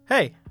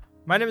Hey,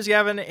 my name is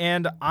Gavin,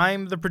 and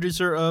I'm the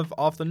producer of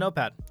Off the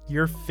Notepad,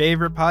 your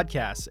favorite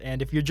podcast.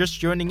 And if you're just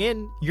joining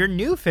in, your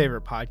new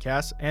favorite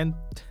podcast, and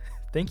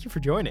thank you for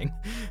joining.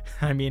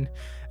 I mean,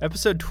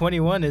 episode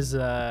 21 is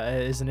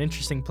an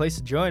interesting place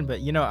to join,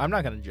 but I'm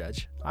not going to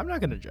judge.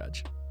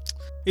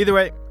 Either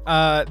way,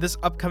 this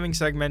upcoming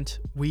segment,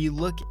 we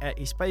look at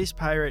a space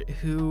pirate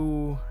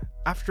who,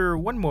 after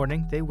one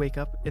morning, they wake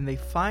up and they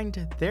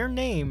find their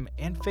name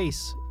and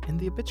face in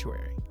the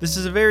obituary. This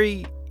is a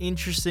very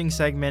interesting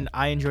segment.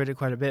 I enjoyed it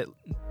quite a bit,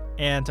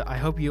 and I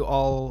hope you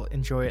all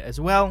enjoy it as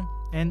well.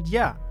 And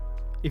yeah,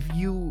 if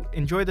you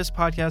enjoy this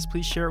podcast,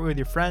 please share it with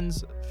your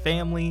friends,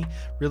 family,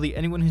 really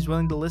anyone who's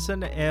willing to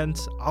listen, and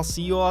I'll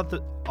see you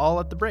all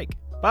at the break.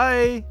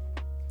 Bye!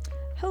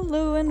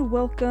 Hello and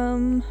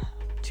welcome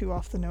to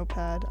Off the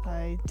Notepad.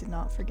 I did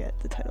not forget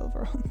the title of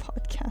our own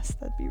podcast.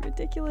 That'd be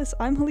ridiculous.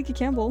 I'm Halika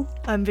Campbell.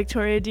 I'm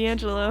Victoria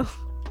D'Angelo.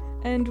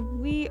 And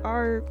we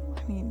are,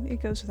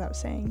 it goes without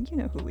saying, you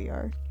know who we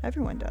are.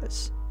 Everyone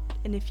does.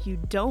 And if you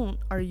don't,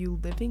 are you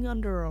living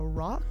under a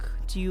rock?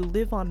 Do you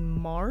live on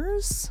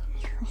Mars?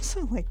 You're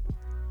also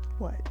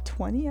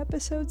 20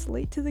 episodes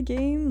late to the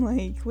game?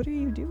 What are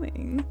you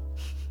doing?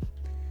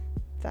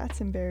 That's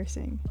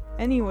embarrassing.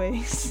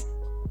 Anyways,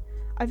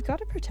 I've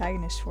got a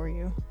protagonist for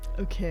you.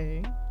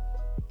 Okay.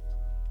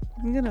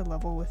 I'm gonna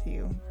level with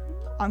you.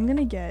 I'm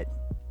gonna get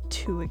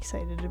too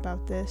excited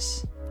about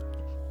this.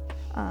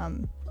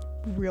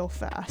 Real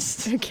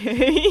fast.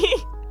 Okay.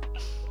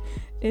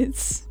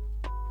 It's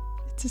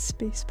a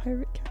space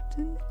pirate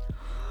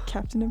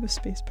captain of a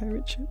space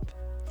pirate ship.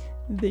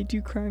 They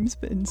do crimes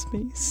but in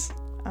space.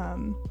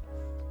 Pirates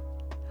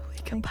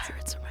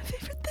are my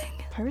favorite thing.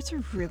 Pirates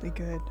are really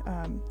good.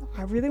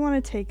 I really want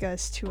to take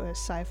us to a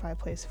sci-fi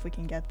place if we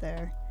can get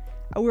there.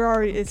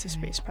 It's a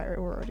space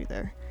pirate, we're already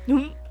there.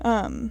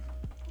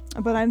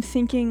 But I'm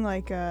thinking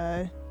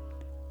I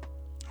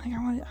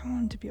want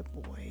him to be a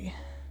boy.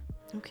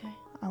 Okay.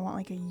 I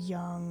want a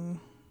young,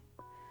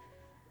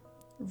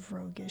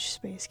 roguish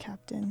space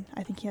captain.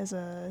 I think he has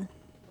a...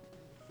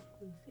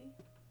 Luffy?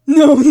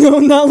 No,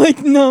 not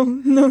like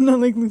Luffy.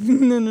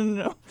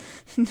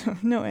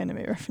 No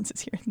anime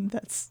references here.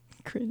 That's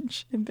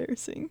cringe,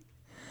 embarrassing.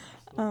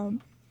 No,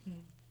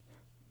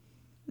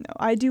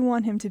 I do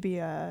want him to be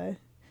an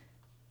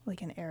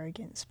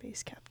arrogant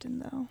space captain,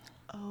 though.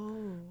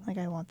 Oh.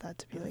 I want that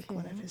to be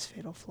one of his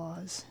fatal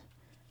flaws.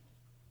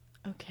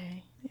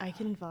 Okay. Yeah. I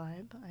can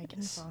vibe.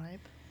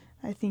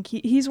 I think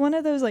he's one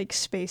of those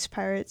space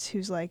pirates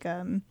who's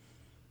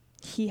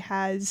he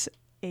has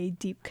a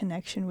deep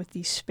connection with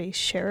the space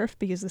sheriff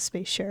because the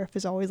space sheriff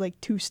is always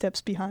 2 steps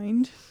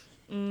behind.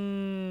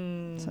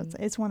 So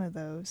it's one of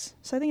those.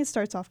 So I think it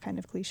starts off kind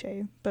of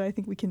cliche, but I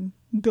think we can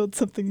build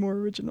something more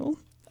original.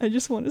 I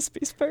just want a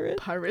space pirate.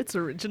 Pirates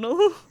original?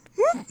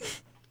 We're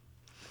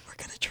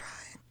gonna try.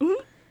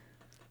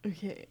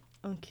 Okay.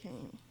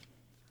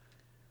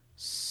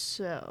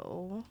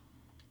 So...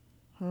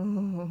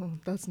 Oh,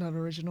 that's not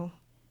original.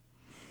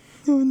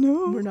 Oh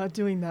no. We're not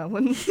doing that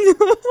one.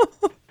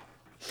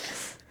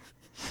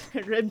 I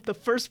read the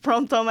first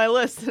prompt on my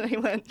list and I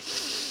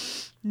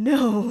went,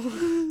 no.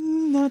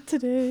 Not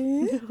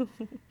today. No.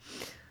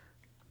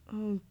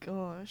 Oh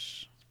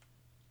gosh.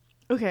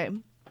 Okay.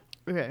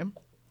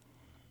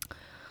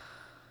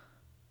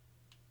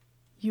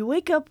 You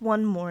wake up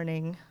one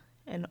morning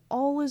and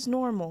all is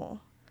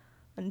normal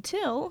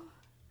until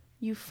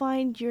you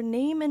find your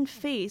name and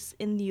face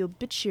in the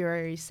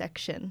obituary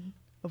section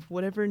of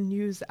whatever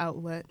news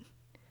outlet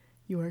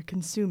you are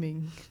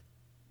consuming.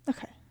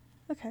 Okay.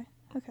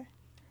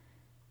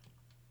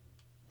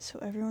 So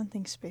everyone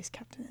thinks Space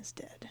Captain is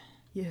dead.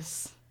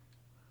 Yes.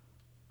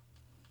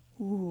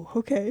 Ooh,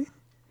 okay.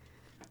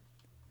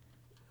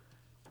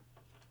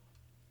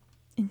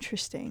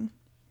 Interesting.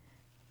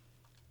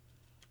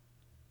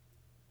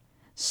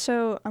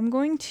 So I'm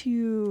going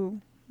to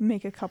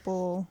make a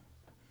couple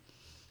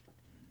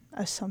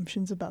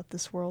assumptions about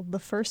this world. The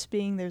first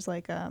being there's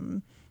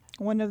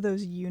one of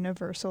those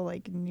universal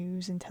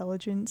news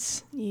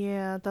intelligence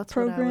Yeah, that's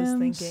programs. what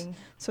I was thinking.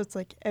 So it's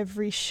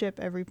every ship,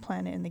 every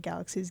planet in the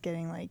galaxy is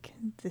getting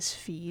this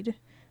feed.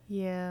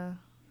 Yeah.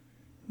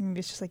 Maybe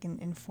it's just an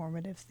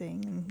informative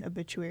thing, and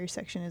obituary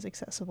section is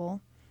accessible.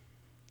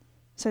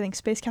 So I think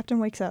Space Captain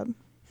wakes up,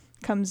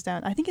 comes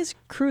down. I think his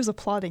crew is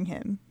applauding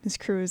him. His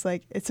crew is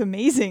it's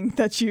amazing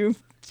that you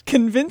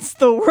convinced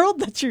the world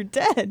that you're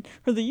dead,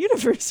 or the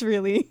universe,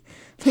 really.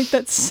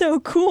 That's so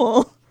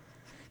cool.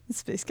 The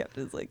Space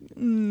Captain is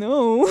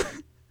no,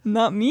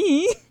 not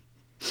me.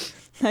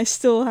 I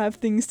still have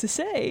things to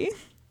say.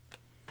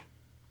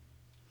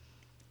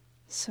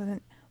 So then,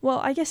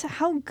 I guess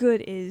how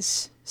good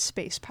is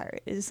Space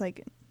Pirate? Is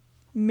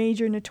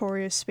major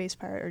notorious space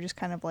pirate, or just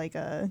kind of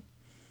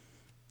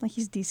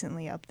he's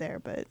decently up there,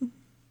 but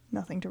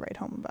nothing to write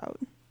home about?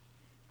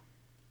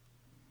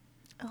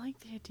 I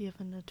like the idea of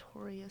a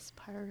notorious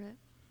pirate.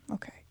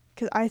 Okay.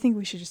 Because I think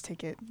we should just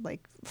take it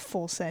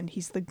full send.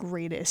 He's the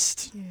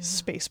greatest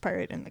space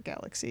pirate in the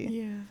galaxy.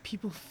 Yeah.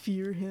 People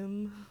fear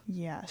him.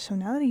 Yeah. So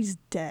now that he's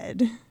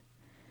dead,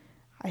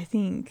 I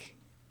think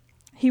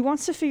he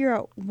wants to figure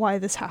out why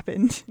this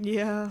happened.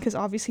 Yeah. Because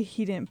obviously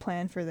he didn't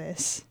plan for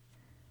this.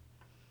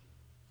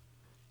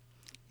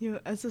 You know,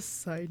 as a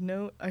side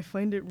note, I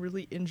find it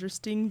really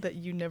interesting that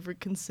you never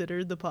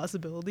considered the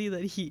possibility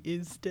that he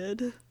is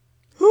dead.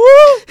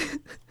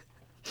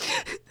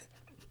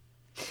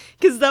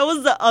 Because that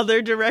was the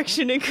other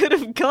direction it could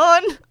have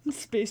gone.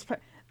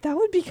 That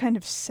would be kind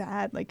of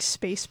sad. Like,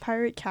 space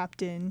pirate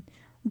captain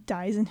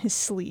dies in his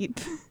sleep.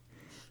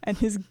 And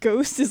his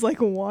ghost is,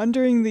 like,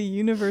 wandering the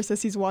universe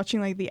as he's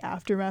watching, like, the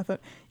aftermath of...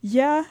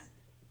 Yeah,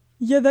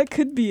 that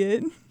could be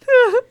it.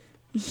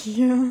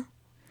 Yeah.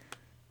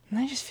 And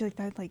I just feel like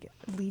that'd, like,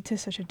 lead to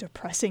such a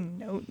depressing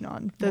note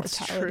on That's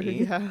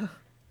mortality. true, yeah.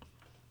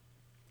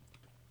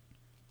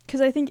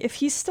 Because I think if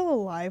he's still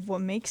alive,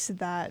 what makes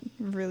that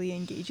really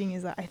engaging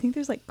is that I think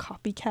there's, like,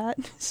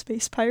 copycat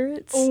space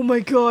pirates. Oh my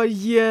god,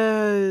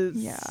 yes.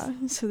 Yeah,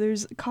 so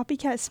there's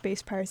copycat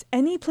space pirates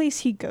any place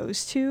he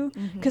goes to,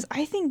 because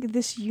I think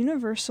this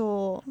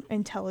universal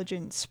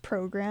intelligence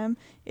program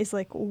is,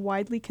 like,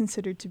 widely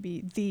considered to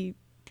be the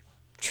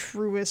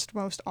truest,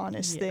 most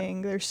honest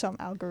thing. There's some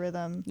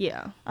algorithm.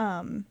 Yeah.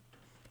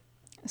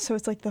 So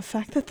it's like the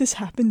fact that this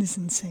happened is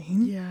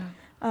insane.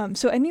 Yeah.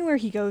 So anywhere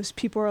he goes,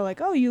 people are like,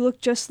 oh, you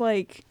look just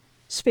like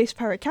Space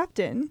Pirate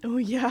Captain. Oh,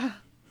 yeah.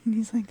 And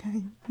he's like,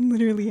 I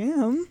literally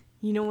am.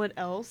 You know what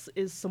else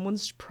is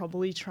someone's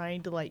probably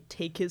trying to, like,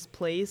 take his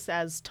place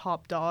as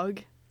top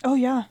dog? Oh,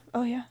 yeah.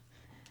 Oh, yeah.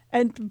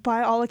 And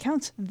by all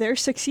accounts, they're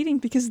succeeding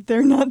because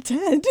they're not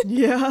dead.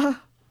 Yeah.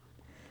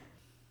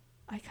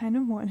 I kind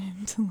of want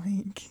him to,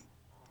 like...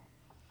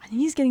 I think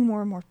he's getting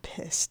more and more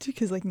pissed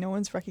because, like, no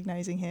one's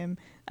recognizing him.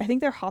 I think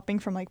they're hopping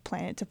from, like,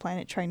 planet to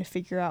planet trying to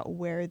figure out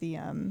where the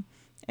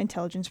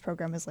intelligence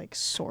program is, like,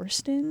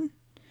 sourced in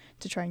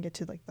to try and get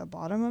to, like, the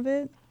bottom of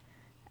it.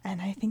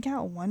 And I think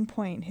at one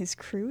point his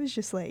crew is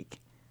just, like,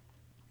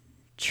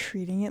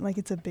 treating it like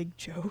it's a big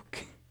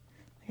joke.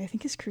 Like, I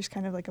think his crew's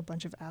kind of like a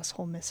bunch of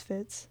asshole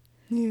misfits.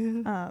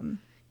 Yeah.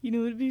 You know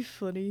what would be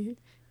funny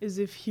is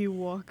if he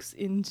walks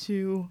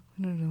into,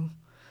 I don't know,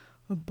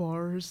 a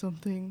bar or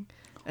something,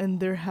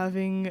 and they're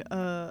having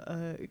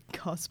a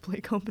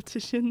cosplay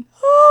competition.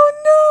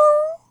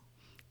 Oh,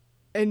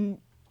 no! And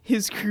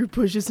his crew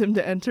pushes him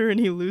to enter and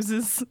he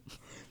loses.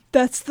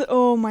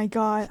 Oh my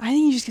god. I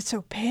think he just gets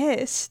so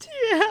pissed.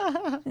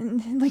 Yeah.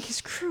 And like,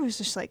 his crew is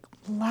just, like,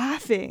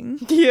 laughing.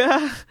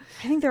 Yeah.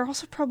 I think they're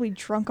also probably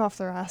drunk off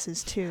their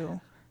asses,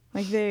 too.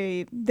 Like,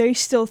 they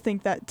still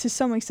think that, to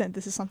some extent,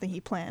 this is something he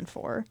planned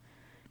for.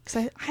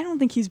 Because I don't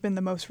think he's been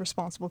the most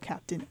responsible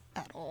captain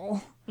at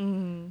all.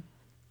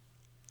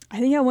 I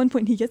think at one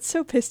point he gets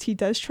so pissed he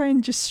does try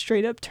and just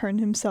straight up turn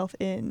himself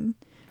in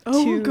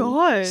to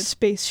God.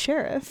 Space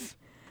Sheriff.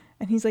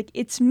 And he's like,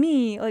 it's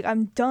me, like,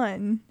 I'm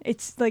done.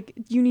 It's like,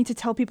 you need to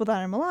tell people that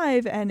I'm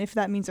alive, and if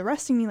that means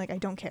arresting me, like, I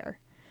don't care.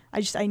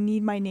 I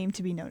need my name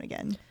to be known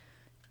again.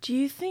 Do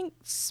you think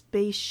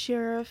Space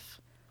Sheriff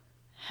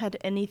had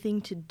anything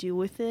to do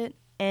with it?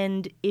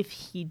 And if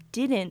he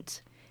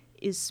didn't,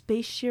 is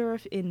Space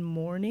Sheriff in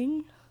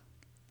mourning?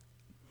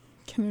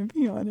 Can I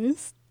be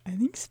honest? I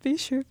think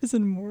Space Sheriff is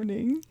in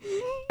mourning.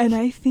 And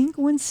I think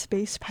when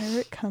Space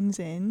Pirate comes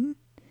in,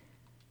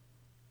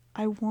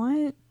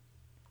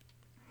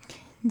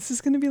 this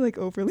is going to be, like,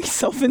 overly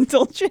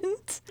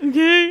self-indulgent.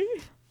 Okay.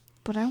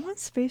 But I want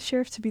Space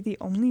Sheriff to be the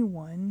only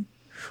one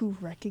who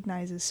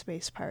recognizes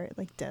Space Pirate,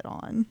 like, dead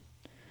on.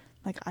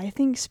 Like, I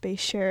think Space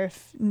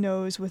Sheriff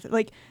knows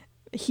like,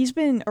 he's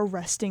been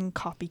arresting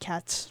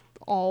copycats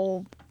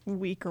all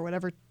week or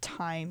whatever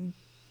time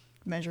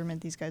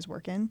measurement these guys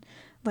work in.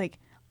 Like,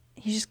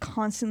 he's just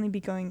constantly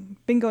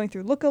been going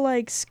through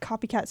lookalikes,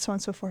 copycats, so on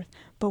and so forth.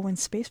 But when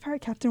Space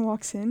Pirate Captain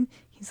walks in,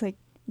 he's like,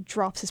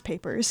 drops his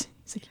papers.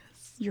 He's like,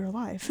 yes. You're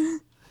alive.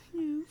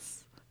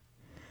 Yes.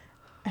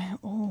 And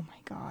oh my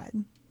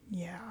god.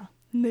 Yeah.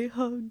 And they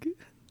hug.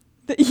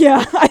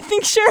 Yeah, I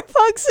think Sheriff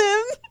hugs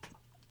him.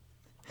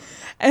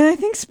 And I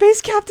think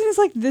Space Captain is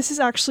like, this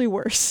is actually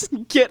worse.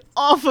 Get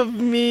off of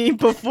me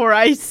before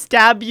I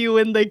stab you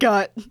in the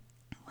gut.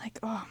 Like,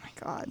 oh my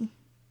god.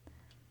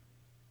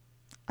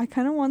 I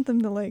kind of want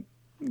them to, like,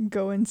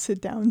 go and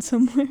sit down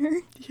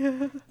somewhere.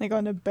 Yeah. Like,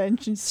 on a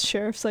bench, and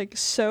Sheriff's like,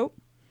 so,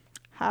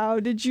 how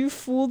did you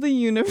fool the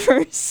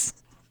universe?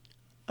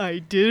 I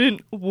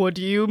didn't. What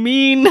do you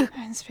mean?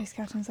 And Space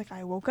Captain's like,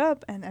 I woke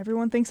up, and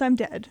everyone thinks I'm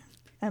dead.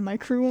 And my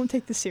crew won't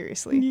take this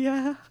seriously.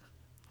 Yeah.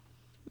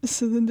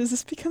 So then does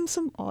this become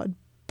some odd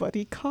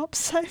buddy cop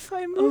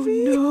sci-fi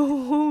movie?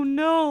 Oh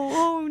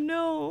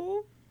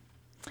no.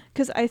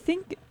 Because I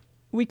think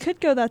we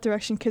could go that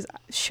direction, because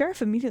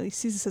Sheriff immediately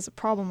sees this as a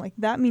problem. Like,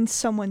 that means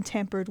someone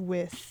tampered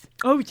with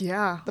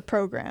the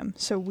program,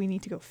 so we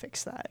need to go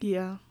fix that.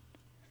 Yeah.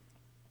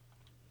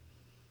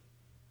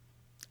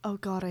 Oh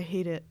god, I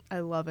hate it. I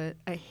love it.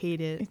 I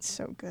hate it. It's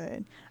so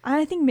good.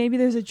 I think maybe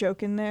there's a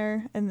joke in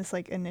there in this,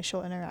 like,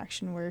 initial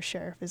interaction where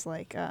Sheriff is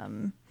like,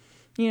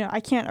 I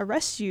can't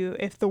arrest you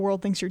if the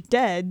world thinks you're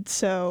dead,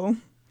 so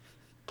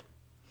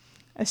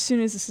as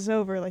soon as this is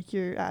over, like,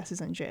 your ass is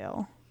in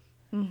jail.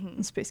 Mm-hmm.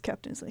 And Space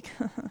Captain's like,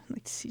 I'd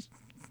like to see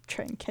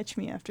try and catch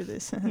me after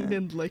this.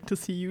 I'd like to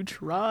see you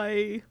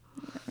try.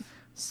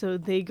 So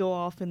they go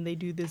off and they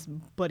do this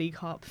buddy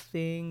cop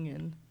thing,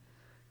 and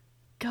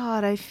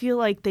God, I feel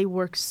like they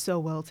work so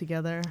well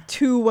together.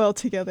 Too well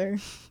together.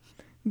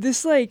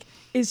 This, like,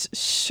 is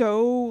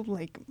so,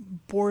 like,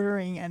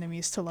 bordering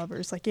enemies to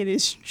lovers. Like, it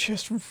is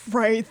just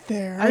right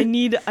there. I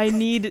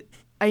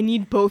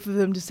need both of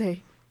them to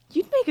say,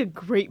 "You'd make a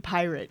great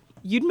pirate.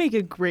 You'd make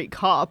a great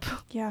cop."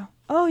 Yeah.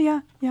 Oh,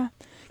 yeah, yeah.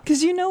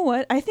 Because you know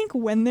what? I think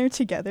when they're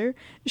together,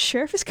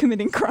 Sheriff is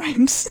committing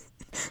crimes.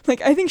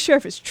 Like, I think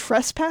Sheriff is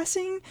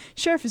trespassing.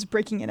 Sheriff is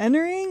breaking and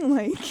entering.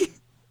 Like,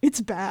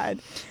 it's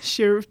bad.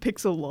 Sheriff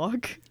picks a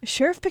lock.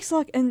 Sheriff picks a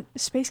lock, and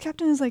Space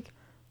Captain is like,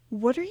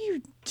 what are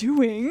you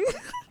doing?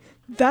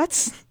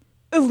 That's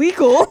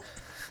illegal.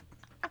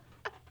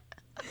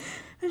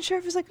 And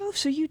Sheriff is like, oh,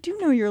 so you do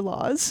know your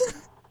laws.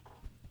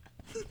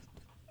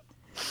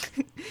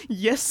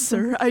 Yes,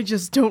 sir. I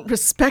just don't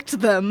respect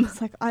them.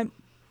 It's like, I'm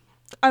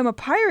a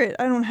pirate.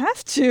 I don't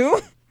have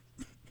to.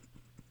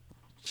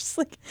 Just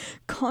like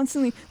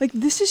constantly, like,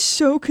 this is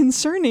so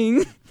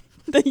concerning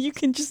that you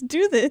can just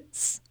do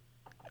this.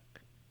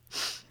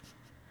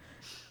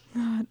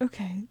 God,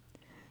 okay.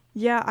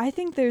 Yeah, I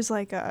think there's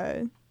like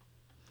at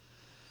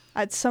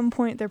some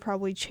point they're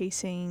probably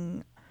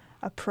chasing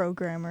a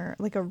programmer,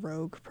 like a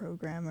rogue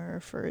programmer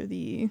for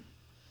the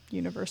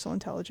universal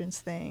intelligence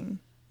thing.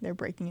 They're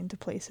breaking into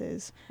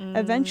places.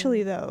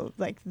 Eventually, though,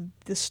 like,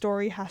 the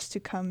story has to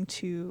come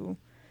to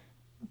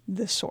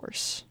the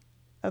source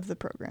of the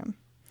program.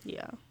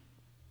 Yeah.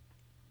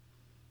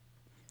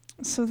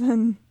 So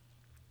then,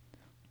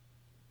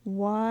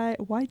 why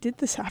did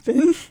this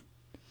happen?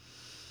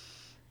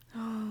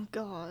 Oh,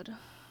 God.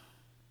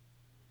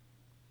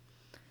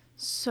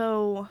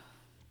 So,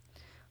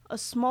 a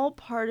small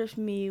part of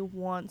me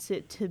wants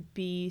it to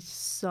be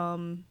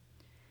some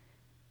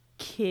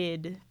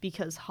kid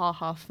because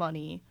haha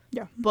funny.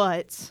 Yeah.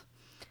 But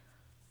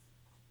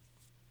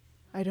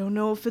I don't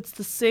know if it's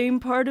the same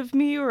part of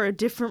me or a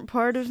different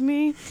part of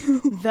me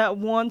that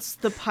wants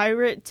the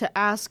pirate to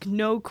ask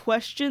no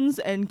questions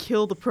and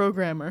kill the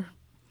programmer.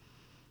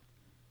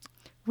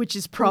 Which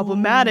is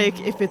problematic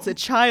if it's a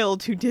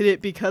child who did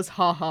it because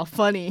haha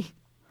funny.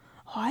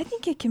 Oh, I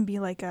think it can be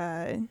like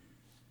a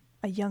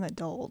young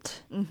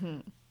adult.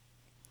 Mm-hmm.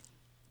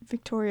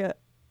 Victoria,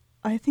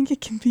 I think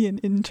it can be an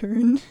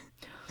intern.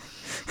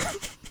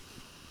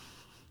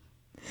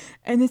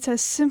 And it's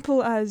as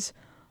simple as,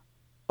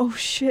 oh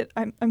shit,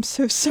 I'm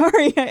so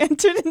sorry, I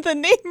entered in the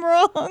name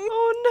wrong.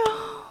 Oh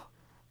no.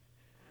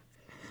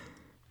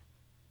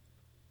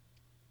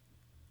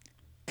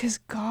 Because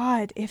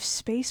God, if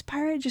Space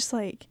Pirate just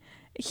like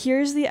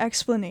hears the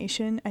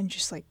explanation and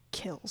just like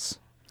kills.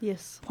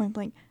 Yes. Point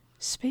blank.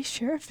 Space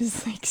Sheriff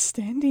is like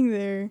standing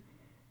there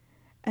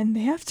and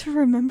they have to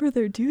remember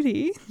their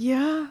duty.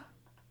 Yeah.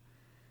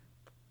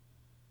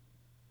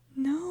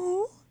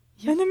 No.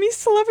 Yep.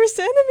 Enemies to lovers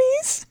to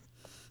enemies.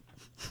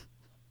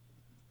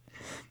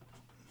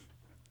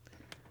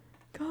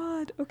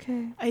 God,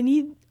 okay.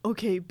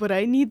 But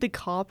I need the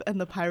cop and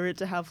the pirate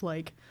to have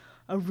like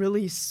a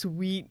really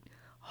sweet,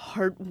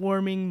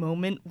 heartwarming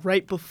moment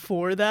right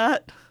before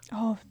that.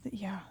 Oh,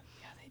 yeah,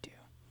 they do.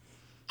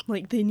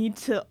 Like, they need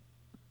to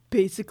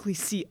basically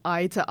see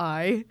eye to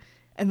eye,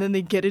 and then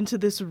they get into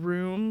this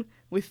room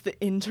with the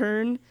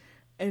intern,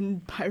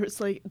 and Pirate's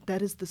like,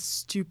 that is the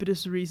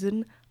stupidest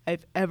reason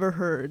I've ever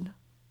heard.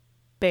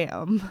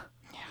 Bam.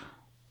 Yeah.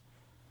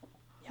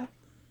 Yep.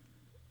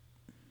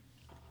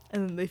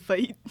 And then they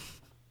fight.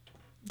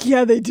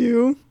 Yeah, they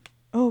do.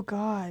 Oh,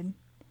 God.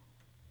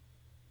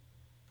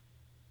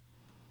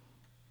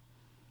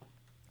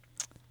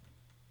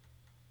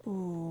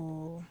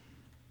 Ooh.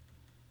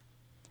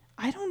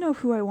 I don't know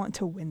who I want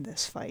to win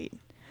this fight.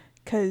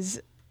 Because,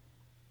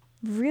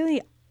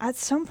 really, at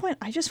some point,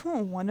 I just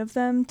want one of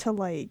them to,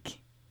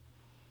 like,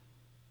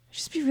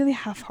 just be really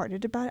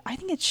half-hearted about it. I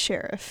think it's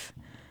Sheriff.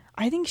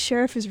 I think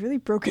Sheriff is really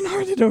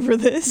brokenhearted over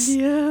this.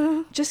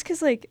 Yeah. Just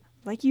because, like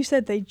you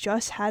said, they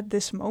just had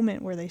this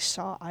moment where they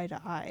saw eye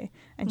to eye.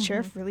 And Mm-hmm.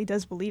 Sheriff really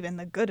does believe in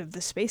the good of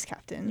the space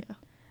captain. Yeah.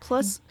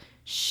 Plus,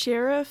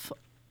 Sheriff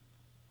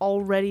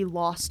already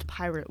lost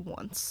Pirate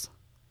once.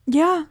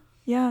 Yeah,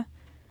 yeah.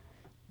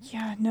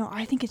 Yeah, no,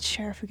 I think it's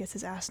Sheriff who gets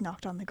his ass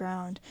knocked on the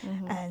ground.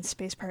 Mm-hmm. And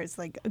Space Pirate's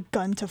like a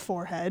gun to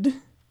forehead.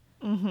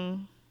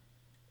 Mm-hmm.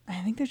 I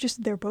think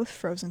they're both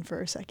frozen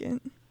for a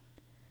second.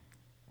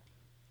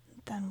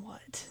 Then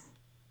what?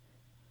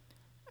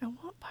 I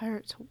want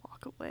Pirate to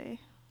walk away.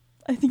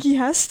 I think he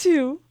has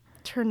to.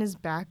 Turn his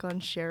back on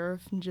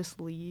Sheriff and just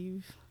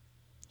leave.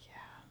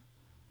 Yeah.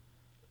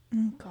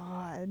 Oh,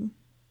 God.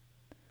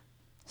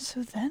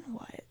 So then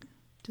what?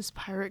 Does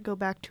Pirate go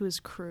back to his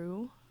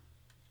crew?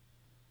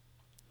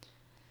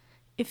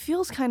 It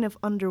feels kind of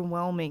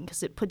underwhelming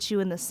because it puts you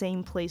in the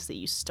same place that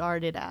you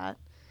started at.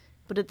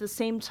 But at the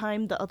same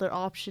time, the other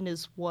option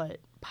is what?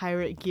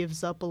 Pirate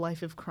gives up a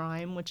life of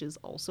crime, which is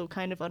also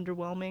kind of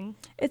underwhelming.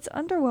 It's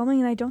underwhelming,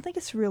 and I don't think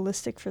it's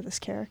realistic for this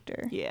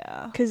character.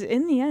 Yeah. Because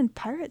in the end,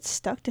 Pirate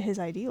stuck to his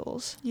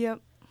ideals. Yep.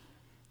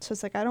 So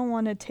it's like, I don't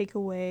want to take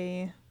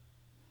away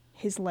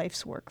his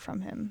life's work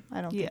from him.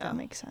 I don't think Yeah. that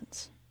makes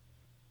sense.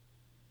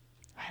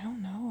 I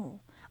don't know.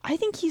 I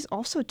think he's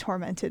also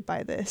tormented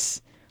by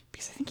this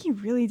because I think he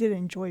really did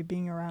enjoy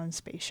being around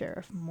Space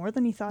Sheriff more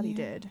than he thought he Yeah.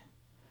 did.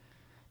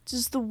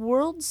 Does the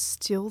world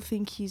still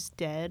think he's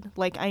dead?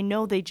 Like, I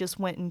know they just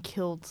went and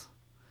killed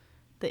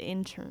the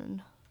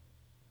intern.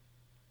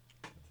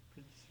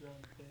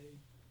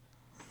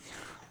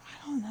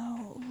 I don't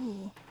know.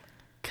 Ooh.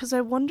 Because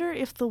I wonder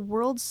if the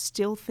world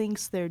still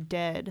thinks they're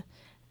dead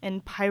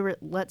and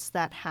Pirate lets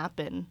that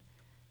happen,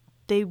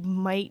 they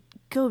might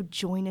go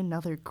join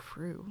another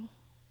crew.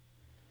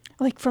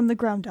 Like from the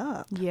ground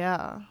up.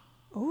 Yeah.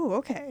 Oh,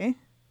 okay.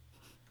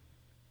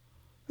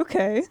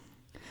 Okay.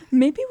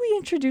 Maybe we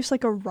introduce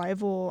like a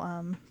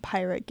rival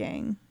pirate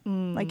gang.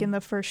 Like in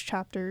the first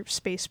chapter,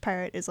 Space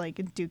Pirate is like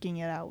duking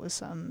it out with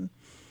some,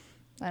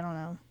 I don't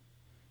know,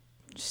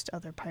 just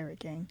other pirate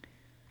gang.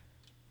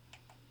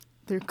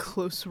 Their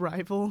close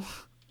rival.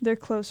 Their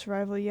close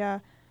rival, yeah.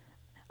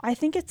 I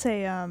think it's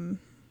a,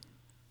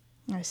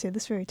 I say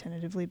this very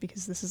tentatively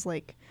because this is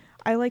like,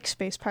 I like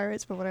Space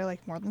Pirates, but what I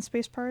like more than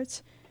Space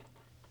Pirates,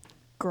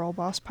 Girl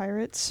Boss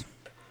Pirates.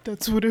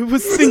 That's what I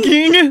was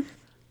thinking.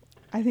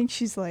 I think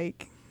she's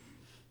like,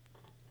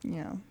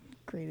 you know,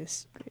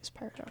 greatest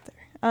pirate out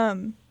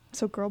there.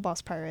 So Girl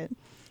Boss Pirate,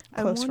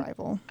 close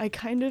rival. I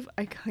kind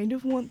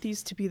of want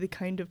these to be the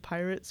kind of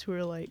pirates who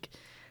are like,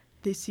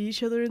 they see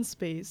each other in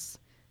space,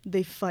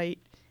 they fight,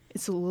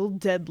 it's a little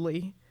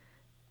deadly,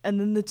 and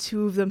then the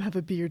two of them have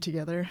a beer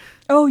together.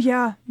 Oh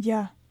yeah,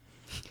 yeah.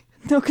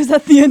 No, because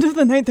at the end of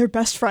the night they're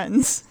best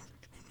friends.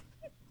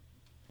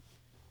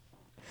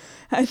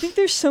 I think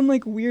there's some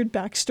like weird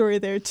backstory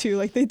there too.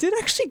 Like they did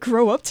actually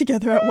grow up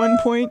together at one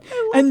point,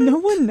 and no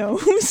one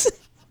knows.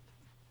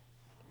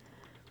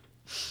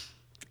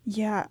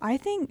 Yeah, I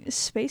think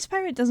Space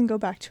Pirate doesn't go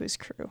back to his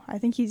crew. I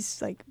think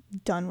he's like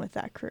done with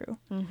that crew.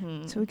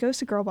 Mm-hmm. So he goes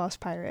to Girl Boss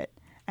Pirate,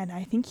 and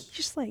I think he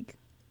just like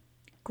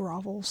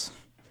grovels.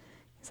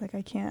 He's like,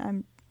 I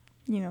can't.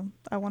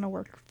 I want to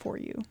work for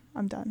you.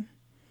 I'm done.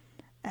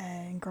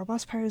 And Girl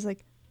Boss Pirate is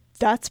like,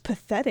 that's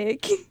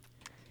pathetic.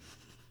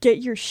 Get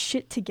your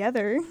shit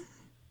together.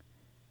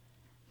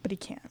 But he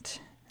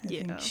can't. I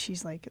think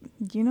she's like,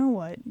 you know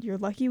what? You're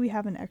lucky we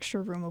have an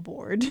extra room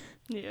aboard.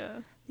 Yeah.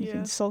 You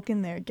can sulk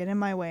in there, get in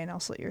my way, and I'll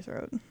slit your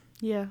throat.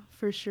 Yeah,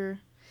 for sure.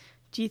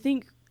 Do you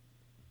think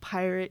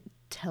Pirate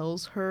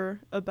tells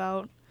her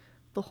about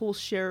the whole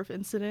sheriff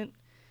incident?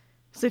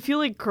 Because I feel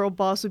like Girl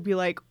Boss would be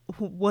like,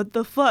 what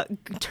the fuck?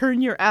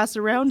 Turn your ass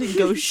around and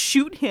go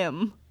shoot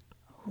him.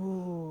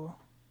 Ooh.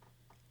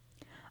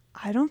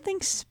 I don't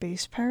think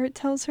Space Pirate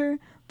tells her,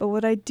 but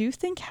what I do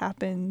think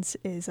happens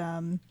is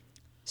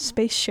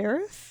Space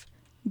Sheriff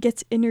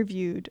gets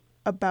interviewed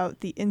about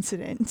the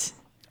incident.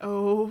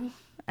 Oh.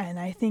 And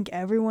I think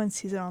everyone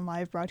sees it on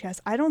live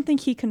broadcast. I don't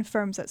think he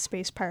confirms that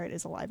Space Pirate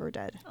is alive or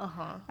dead.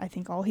 Uh-huh. I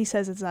think all he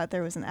says is that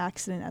there was an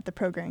accident at the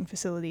programming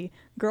facility.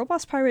 Girl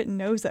Boss Pirate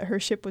knows that her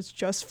ship was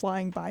just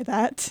flying by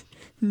that,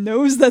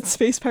 knows that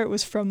Space Pirate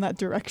was from that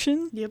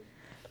direction. Yep.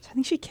 So I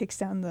think she kicks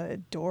down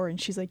the door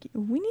and she's like,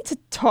 we need to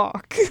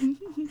talk.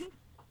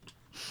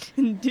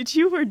 Did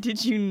you or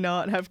did you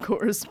not have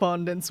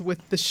correspondence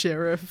with the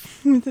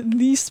sheriff? With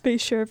the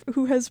Space Sheriff,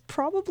 who has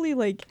probably,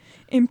 like,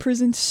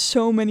 imprisoned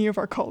so many of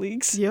our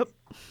colleagues. Yep.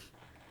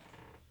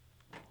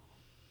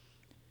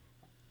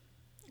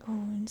 Oh,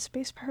 and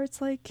Space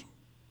Pirate's like,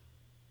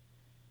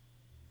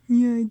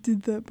 yeah, I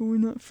did that, but we're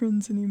not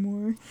friends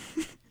anymore.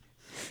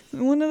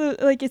 One of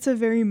the, like, it's a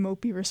very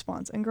mopey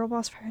response. And Girl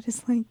Boss Pirate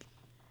is like,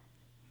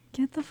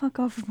 get the fuck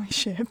off of my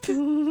ship.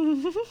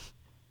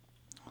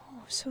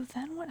 So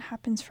then what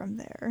happens from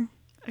there?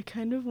 I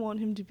kind of want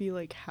him to be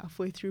like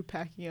halfway through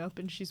packing up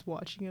and she's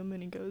watching him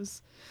and he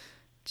goes,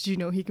 did you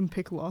know he can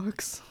pick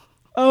locks?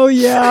 Oh,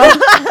 yeah.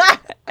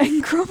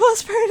 And Girl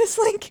Boss Pirate is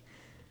like,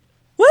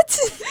 what?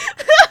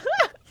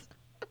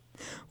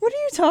 What are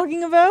you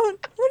talking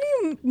about? What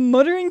are you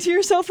muttering to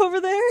yourself over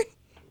there?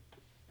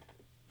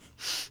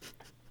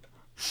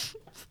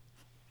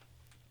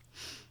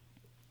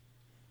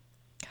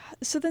 God,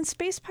 so then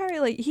Space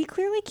Pirate, like, he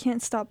clearly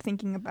can't stop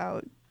thinking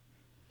about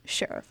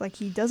Sheriff. Like,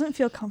 he doesn't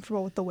feel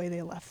comfortable with the way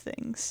they left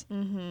things.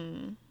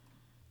 Mm-hmm.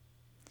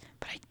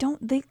 But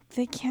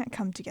they can't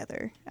come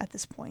together at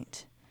this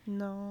point.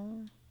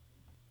 No.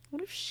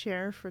 What if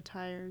Sheriff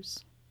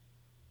retires?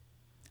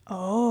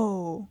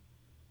 Oh.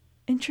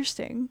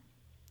 Interesting.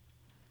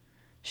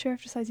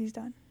 Sheriff decides he's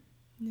done.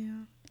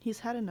 Yeah. He's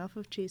had enough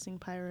of chasing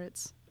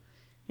pirates.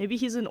 Maybe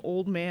he's an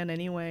old man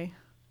anyway.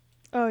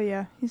 Oh,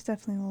 yeah. He's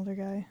definitely an older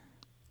guy.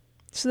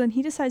 So then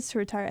he decides to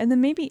retire. And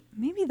then maybe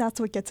that's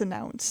what gets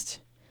announced.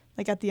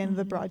 Like, at the end of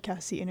the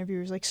broadcast, the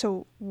interviewer's like,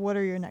 so what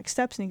are your next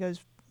steps? And he goes,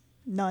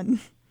 none.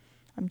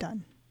 I'm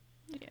done.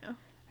 Yeah.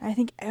 I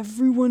think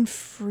everyone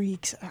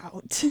freaks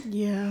out.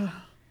 Yeah.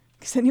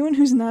 Because anyone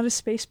who's not a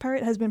space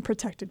pirate has been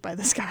protected by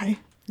this guy.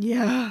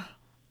 Yeah.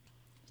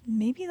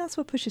 Maybe that's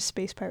what pushes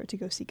Space Pirate to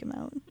go seek him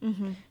out.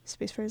 Mm-hmm.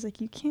 Space Pirate's like,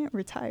 you can't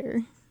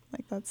retire.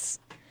 Like, that's...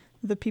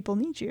 The people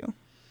need you.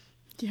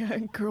 Yeah,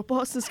 and Girl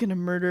Boss is gonna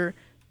murder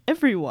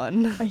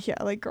everyone. Yeah,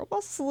 like Girl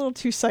Boss is a little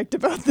too psyched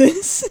about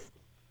this.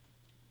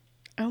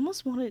 I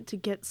almost want it to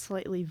get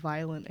slightly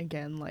violent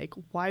again. Like,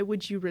 why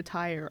would you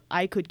retire?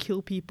 I could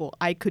kill people.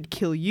 I could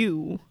kill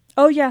you.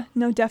 Oh yeah,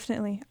 no,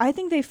 definitely. I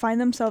think they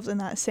find themselves in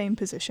that same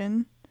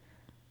position.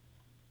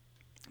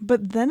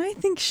 But then I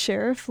think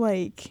Sheriff,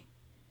 like,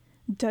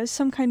 does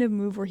some kind of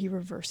move where he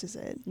reverses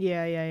it.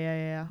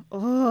 Yeah.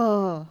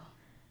 Oh.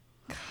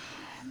 God,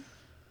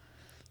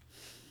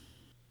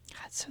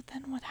 so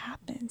then what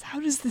happens? How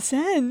does this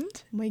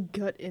end? My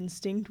gut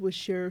instinct was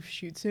Sheriff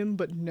shoots him,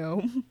 but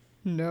no.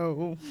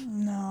 No.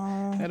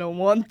 No. I don't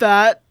want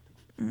that.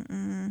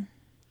 Mm-mm.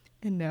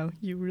 And now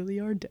you really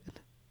are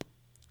dead.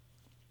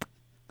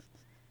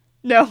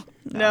 No.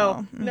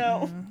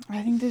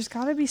 I think there's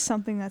got to be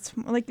something that's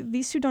like,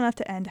 these two don't have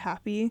to end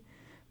happy,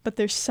 but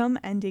there's some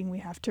ending we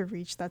have to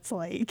reach that's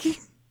like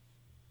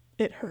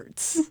it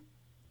hurts.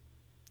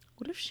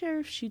 What if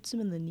Sheriff shoots him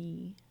in the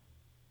knee?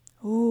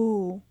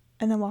 Ooh,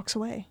 and then walks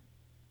away.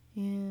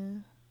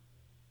 Yeah.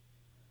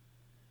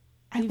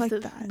 I like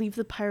that. Leave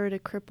the pirate a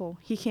cripple.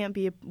 He can't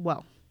be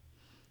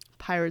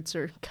pirates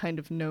are kind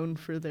of known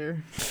for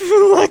their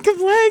lack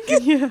of leg.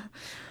 Yeah.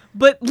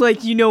 But,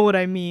 like, you know what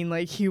I mean.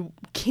 Like, he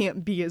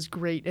can't be as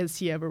great as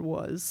he ever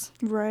was.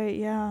 Right,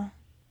 yeah.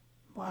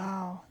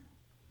 Wow.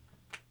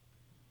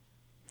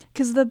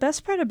 Because the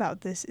best part about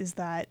this is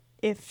that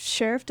if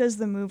Sheriff does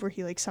the move where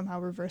he, like,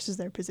 somehow reverses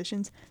their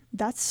positions,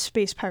 that's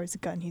Space Pirate's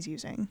gun he's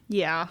using.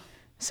 Yeah.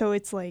 So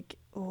it's like,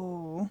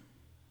 oh.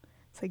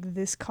 It's like,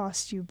 this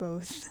cost you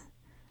both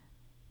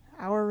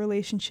our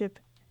relationship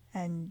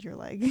and your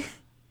leg.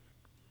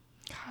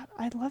 God,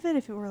 I'd love it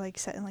if it were, like,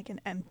 set in, like, an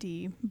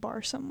empty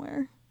bar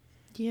somewhere.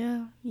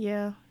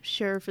 Yeah.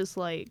 Sheriff is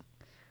like,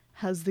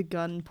 has the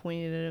gun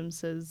pointed at him,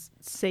 says,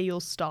 say you'll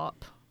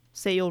stop.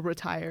 Say you'll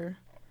retire.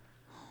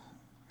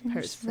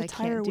 Just I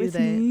retire can't do with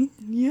that. me.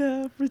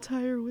 Yeah,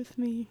 retire with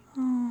me.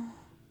 Oh,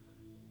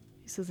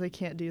 He says, I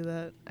can't do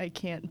that. I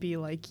can't be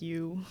like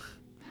you.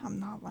 I'm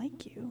not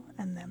like you.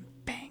 And then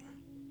bang.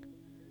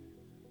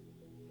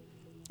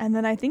 And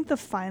then I think the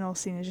final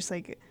scene is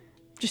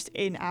just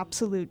an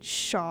absolute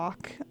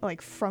shock,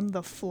 like from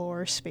the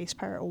floor, Space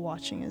Pirate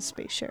watching as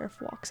Space Sheriff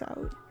walks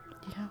out.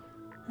 Yeah.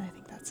 And I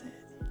think that's it.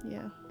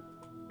 Yeah.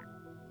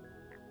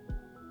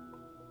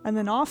 And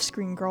then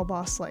off-screen, Girl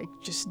Boss, like,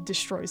 just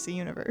destroys the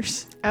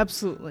universe.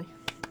 Absolutely.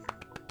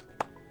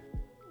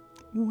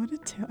 What a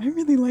tale. I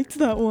really liked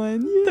that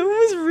one. Yeah. That one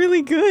was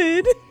really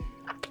good.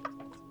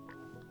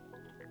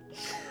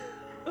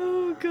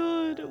 Oh,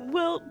 God.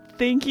 Well,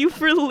 thank you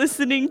for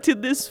listening to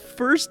this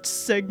first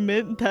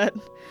segment that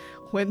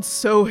went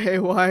so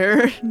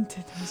haywire.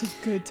 That was a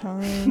good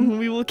time.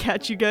 We will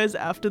catch you guys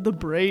after the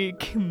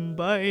break.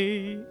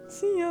 Bye.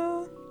 See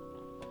ya.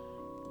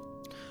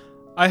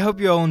 I hope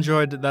you all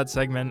enjoyed that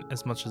segment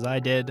as much as I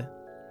did.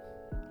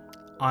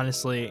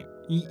 Honestly,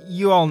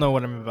 you all know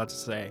what I'm about to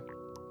say.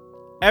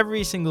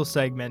 Every single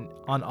segment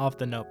on Off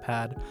the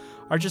Notepad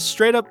are just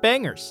straight up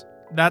bangers.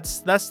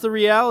 That's the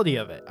reality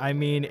of it. I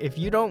mean, if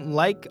you don't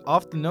like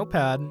Off the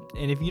Notepad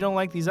and if you don't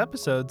like these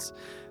episodes,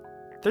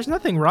 there's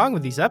nothing wrong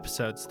with these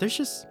episodes.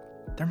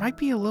 There might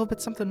be a little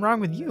bit something wrong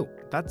with you.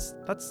 That's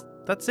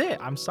it.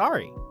 I'm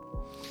sorry.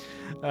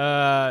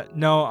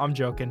 No, I'm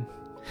joking.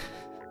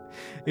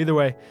 Either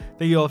way,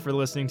 thank you all for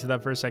listening to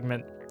that first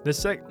segment.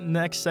 This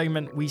next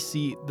segment, we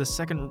see the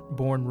second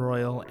born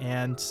royal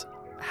and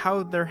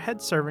how their head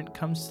servant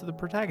comes to the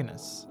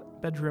protagonist's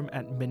bedroom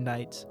at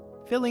midnight,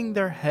 filling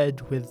their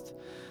head with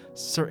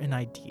certain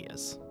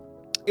ideas.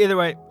 Either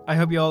way, I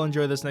hope you all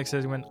enjoy this next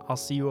segment. I'll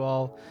see you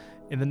all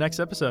in the next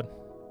episode.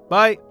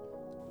 Bye!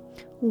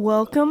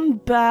 Welcome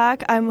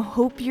back. I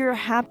hope you're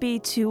happy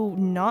to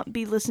not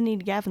be listening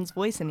to Gavin's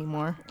voice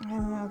anymore. I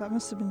don't know, that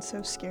must have been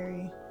so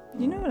scary.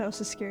 You know what else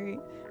is scary?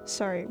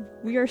 Sorry,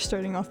 we are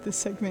starting off this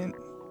segment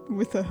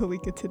with a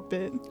Halika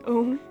tidbit.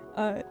 Oh.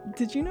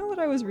 Did you know what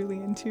I was really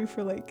into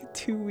for like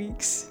 2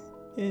 weeks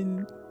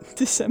in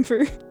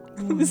December?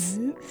 Was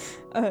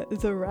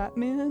the Rat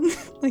Man.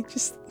 Like,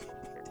 just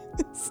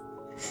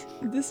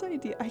this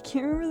idea. I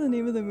can't remember the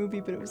name of the movie,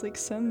 but it was like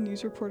some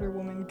news reporter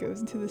woman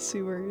goes into the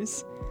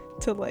sewers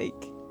to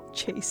like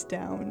chase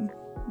down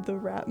the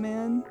Rat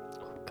Man.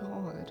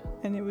 God.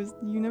 And it was,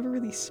 you never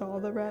really saw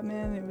the Rat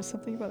Man. It was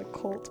something about a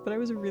cult, but I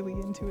was really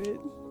into it.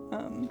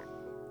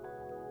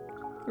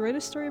 Write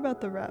a story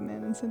about the Rat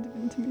Man and send it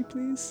in to me,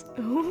 please.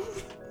 Oh.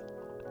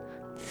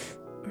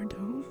 Or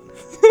don't.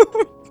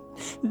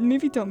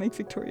 Maybe don't make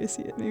Victoria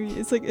see it. Maybe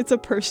it's a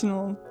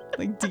personal,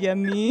 like,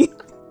 DM me.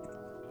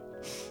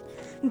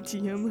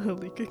 DM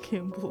Halika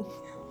Campbell.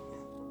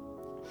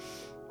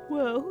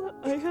 Well,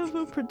 I have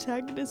a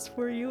protagonist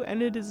for you,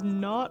 and it is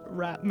not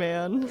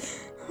Ratman.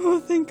 Oh,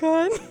 thank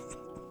God.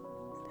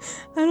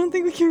 I don't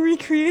think we can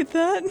recreate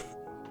that.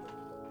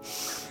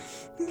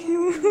 Okay,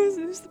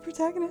 who's the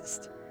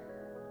protagonist?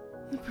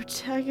 The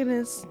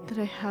protagonist that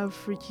I have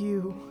for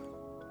you.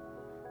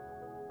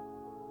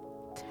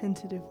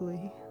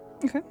 Tentatively.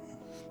 Okay.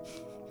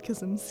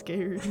 Because I'm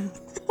scared.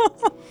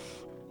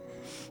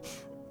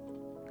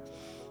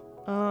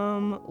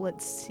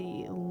 Let's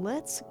see.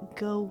 Let's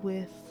go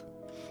with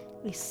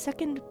a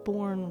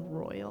second-born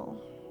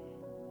royal.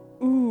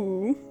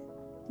 Ooh.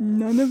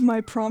 None of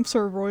my prompts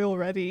are royal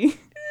ready.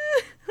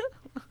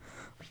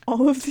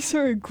 All of these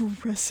are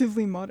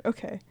aggressively modern.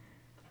 Okay.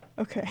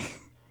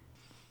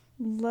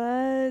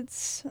 I'm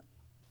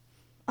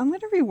going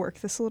to rework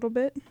this a little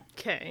bit.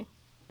 Okay.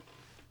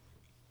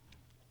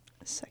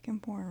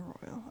 Second-born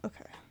royal.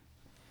 Okay.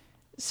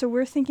 So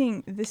we're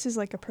thinking this is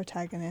like a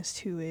protagonist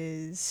who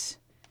is...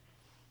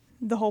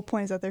 The whole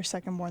point is that they're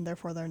second-born,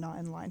 therefore they're not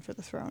in line for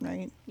the throne,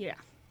 right? Yeah.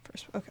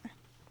 First, okay.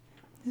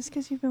 Is this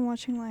because you've been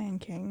watching Lion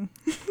King?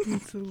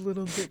 It's a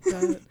little bit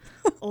that.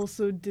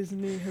 Also,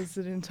 Disney has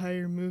an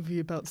entire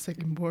movie about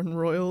second-born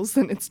royals,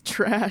 and it's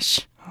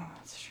trash. Oh,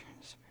 that's true.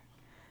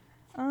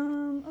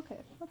 Okay,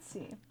 let's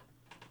see.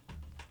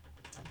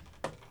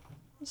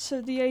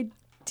 So the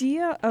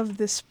idea of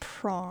this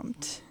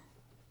prompt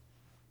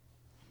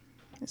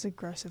is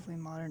aggressively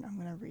modern. I'm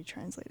going to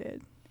retranslate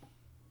it.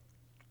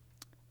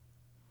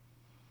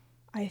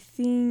 I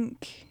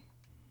think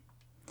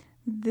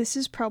this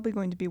is probably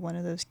going to be one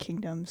of those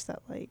kingdoms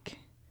that like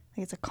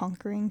it's a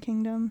conquering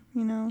kingdom,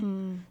 you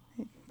know?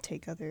 They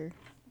take other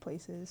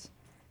places.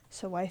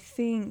 So I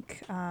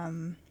think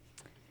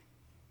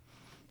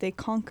they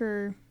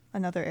conquer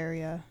another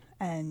area,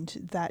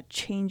 and that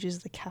changes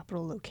the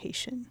capital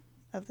location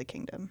of the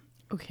kingdom.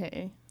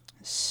 Okay.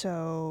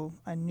 So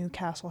a new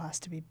castle has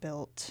to be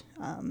built,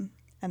 and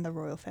the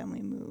royal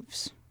family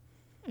moves.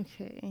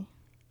 Okay.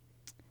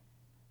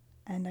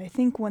 And I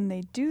think when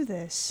they do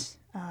this,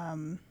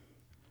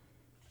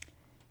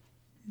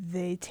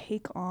 they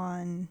take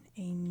on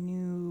a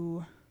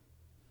new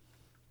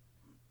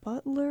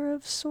butler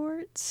of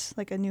sorts,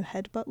 like a new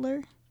head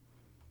butler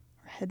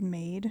or head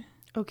maid.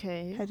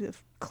 Okay. Head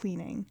of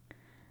cleaning.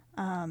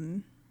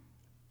 And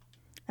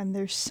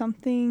there's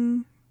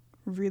something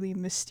really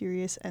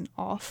mysterious and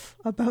off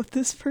about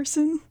this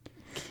person.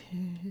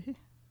 Okay.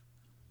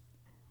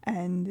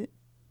 And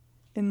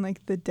in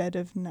like the dead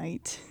of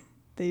night,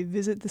 they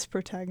visit this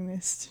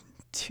protagonist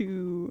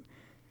to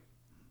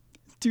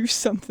do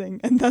something,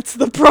 and that's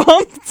the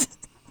prompt.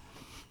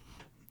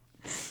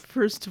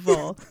 First of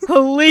all,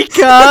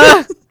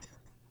 Halika!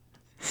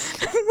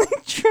 I'm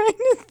like trying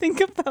to think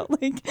about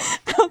like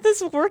how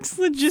this works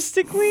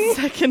logistically.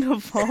 Second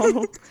of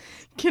all,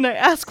 can I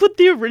ask what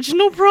the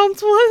original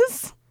prompt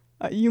was?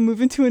 You move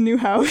into a new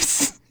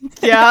house.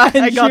 Yeah,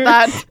 and I got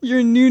that.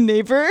 Your new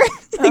neighbor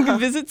like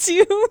visits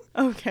you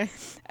Okay.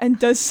 and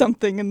does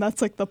something, and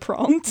that's like the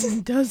prompt.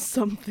 Does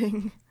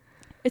something.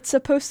 It's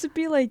supposed to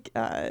be like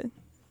a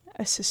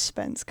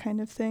suspense kind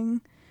of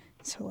thing.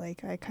 So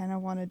like I kind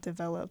of want to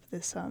develop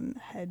this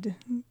head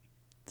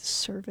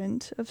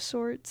servant of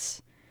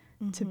sorts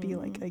to be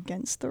like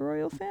against the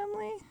royal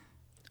family.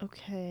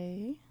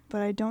 Okay.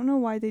 But I don't know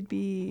why they'd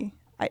be...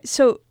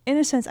 So in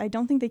a sense, I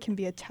don't think they can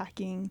be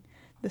attacking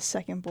the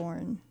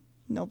second-born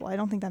noble. I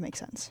don't think that makes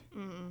sense.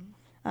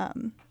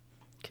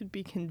 Could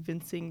be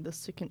convincing the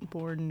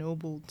second-born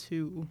noble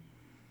to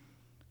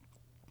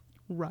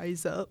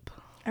rise up.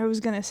 I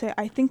was going to say,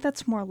 I think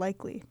that's more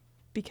likely.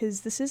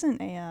 Because this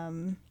isn't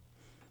a...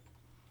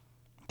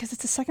 Because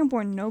it's a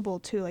second-born noble,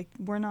 too. Like,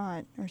 we're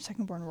not... Or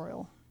second-born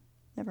royal.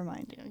 Never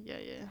mind.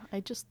 Yeah. I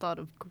just thought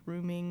of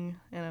grooming,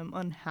 and I'm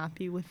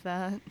unhappy with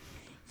that.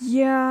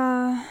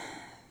 Yeah.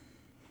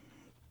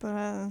 But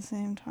at the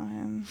same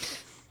time...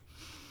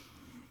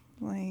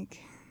 Like...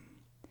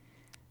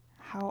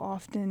 How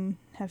often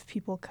have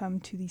people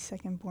come to the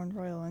second-born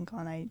royal and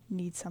gone, I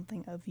need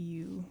something of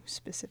you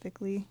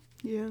specifically?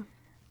 Yeah.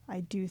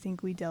 I do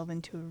think we delve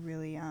into a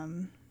really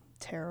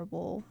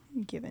terrible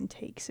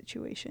give-and-take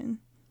situation.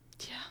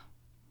 Yeah.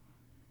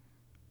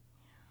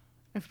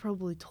 I've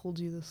probably told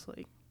you this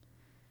like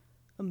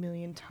a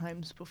million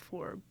times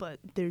before, but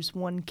there's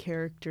one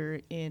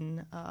character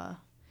in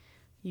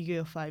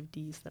Yu-Gi-Oh!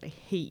 5Ds that I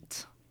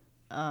hate.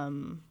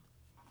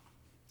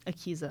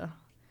 Akiza.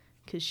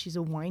 Because she's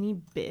a whiny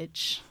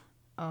bitch.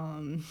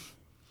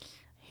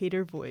 Hate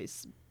her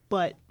voice.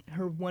 But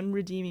her one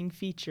redeeming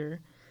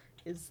feature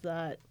is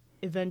that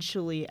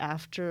eventually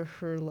after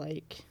her,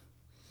 like...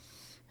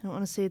 I don't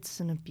want to say it's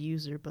an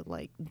abuser, but,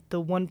 like, the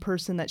one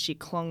person that she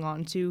clung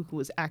on to who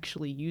was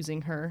actually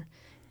using her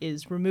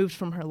is removed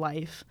from her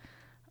life.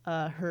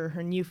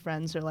 Her new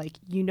friends are like,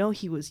 you know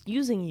he was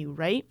using you,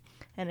 right?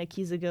 And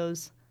Akiza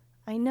goes,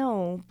 I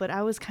know, but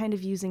I was kind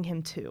of using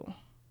him too.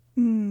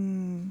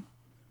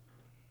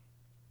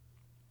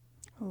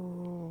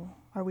 Oh,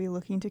 are we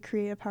looking to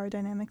create a power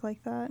dynamic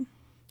like that?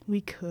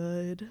 We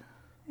could.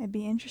 It'd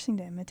be interesting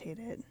to imitate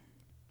it.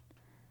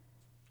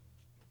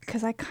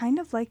 Because I kind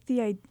of like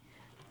the idea.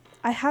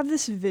 I have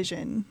this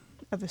vision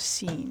of a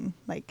scene,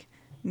 like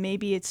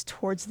maybe it's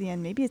towards the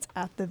end, maybe it's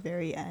at the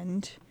very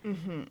end,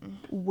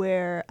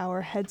 where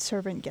our head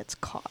servant gets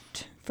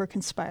caught for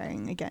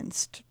conspiring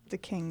against the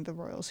king, the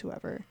royals,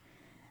 whoever.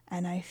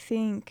 And I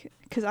think,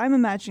 because I'm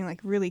imagining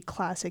like really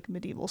classic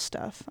medieval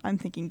stuff, I'm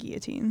thinking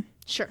guillotine.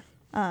 Sure.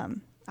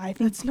 I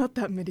think it's not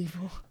that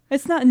medieval.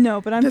 It's not,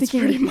 no, but I'm That's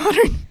thinking... pretty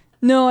modern.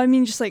 No, I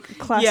mean just like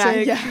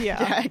classic.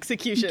 Yeah,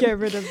 execution. Get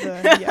rid of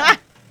the yeah.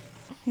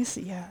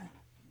 Yeah.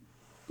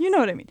 You know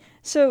what I mean.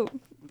 So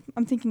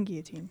I'm thinking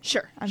guillotine.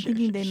 Sure. I'm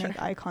thinking they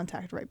make eye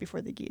contact right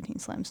before the guillotine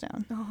slams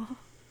down. Oh.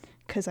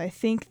 Because I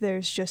think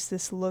there's just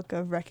this look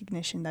of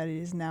recognition that it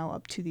is now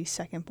up to the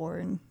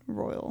second-born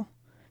royal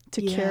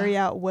to carry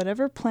out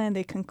whatever plan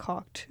they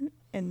concoct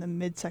in the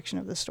midsection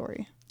of the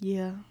story.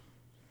 Yeah.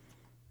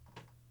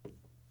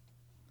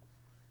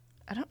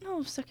 I don't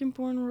know if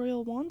second-born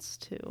royal wants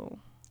to.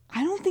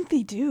 I don't think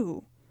they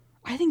do.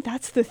 I think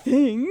that's the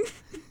thing.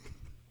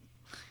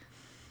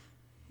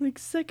 Like,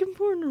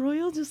 second-born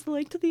royal just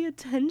liked the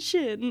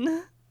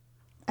attention.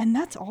 And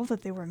that's all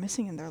that they were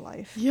missing in their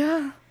life.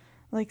 Yeah.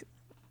 Like,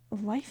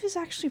 life is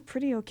actually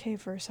pretty okay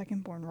for a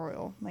second-born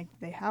royal. Like,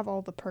 they have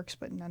all the perks,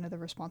 but none of the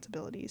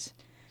responsibilities.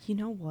 You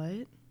know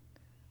what?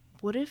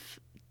 What if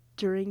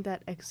during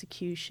that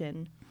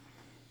execution,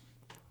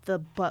 the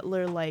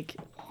butler, like,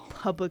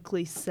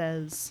 publicly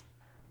says,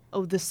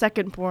 oh, the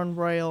second-born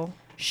royal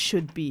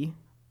should be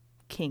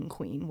king,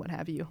 queen, what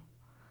have you.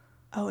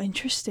 Oh,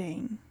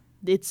 interesting.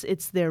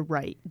 It's their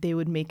right. They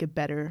would make a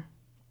better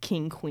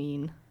king,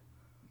 queen.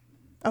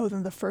 Oh,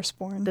 than the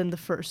firstborn? Than the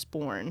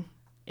firstborn.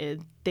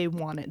 They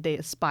want it. They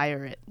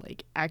aspire it.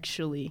 Like,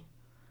 actually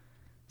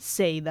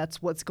say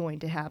that's what's going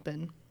to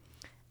happen.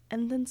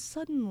 And then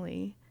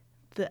suddenly,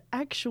 the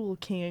actual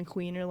king and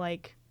queen are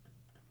like,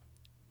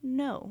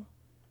 no,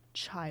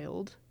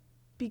 child,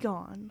 be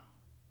gone.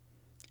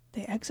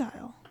 They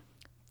exile.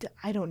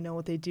 I don't know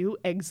what they do.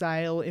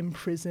 Exile,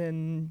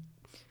 imprison,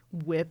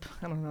 whip.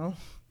 I don't know.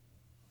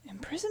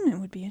 Imprisonment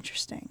would be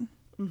interesting.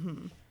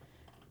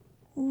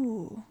 Mm-hmm.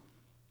 Ooh.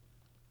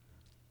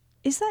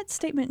 Is that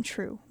statement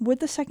true?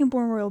 Would the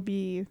second-born royal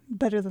be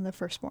better than the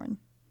firstborn?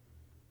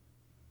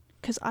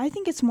 Because I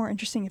think it's more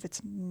interesting if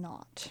it's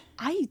not.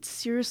 I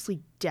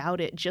seriously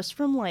doubt it, just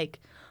from, like,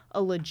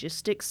 a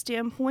logistics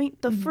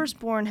standpoint. The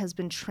firstborn has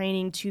been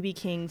training to be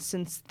king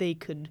since they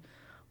could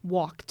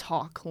walk,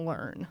 talk,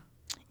 learn.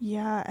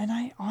 Yeah, and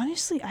I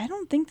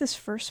don't think this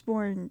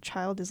firstborn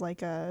child is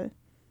like a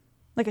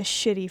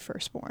shitty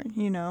firstborn,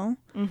 you know?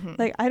 Mm-hmm.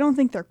 Like, I don't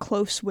think they're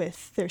close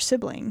with their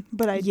sibling,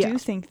 but I do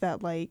think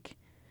that, like,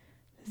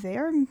 they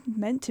are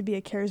meant to be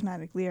a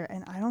charismatic leader,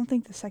 and I don't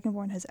think the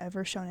secondborn has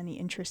ever shown any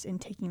interest in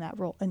taking that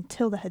role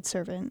until the head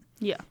servant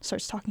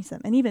starts talking to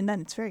them. And even then,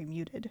 it's very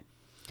muted.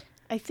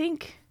 I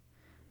think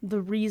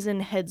the reason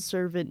head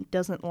servant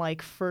doesn't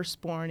like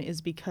firstborn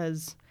is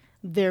because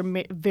they're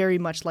very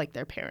much like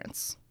their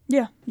parents.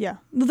 Yeah.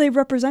 Well, they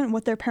represent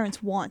what their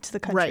parents want to the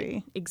country.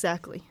 Right,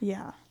 exactly.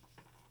 Yeah.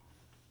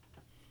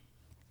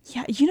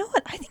 Yeah, you know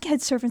what? I think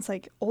head servant's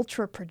like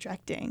ultra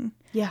projecting.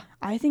 Yeah.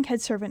 I think head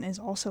servant is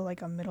also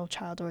like a middle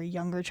child or a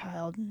younger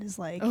child and is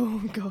like,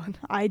 oh God,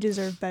 I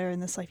deserve better in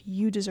this life.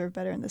 You deserve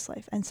better in this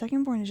life. And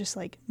secondborn is just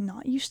like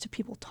not used to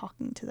people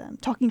talking to them,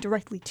 talking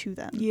directly to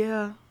them.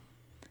 Yeah.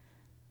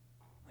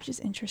 Which is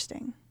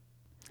interesting.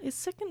 Is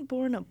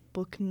secondborn a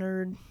book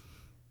nerd?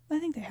 I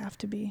think they have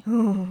to be.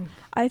 Oh.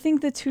 I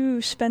think the two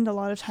spend a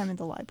lot of time in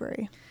the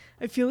library.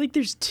 I feel like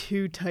there's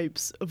two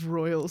types of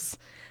royals.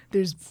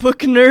 There's book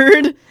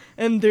nerd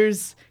and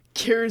there's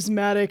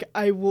charismatic,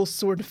 I will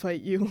sword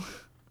fight you.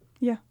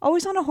 Yeah.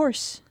 Always on a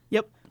horse.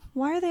 Yep.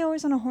 Why are they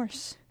always on a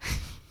horse?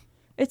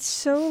 It's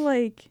so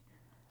like,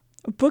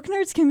 book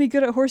nerds can be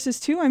good at horses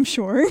too, I'm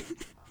sure.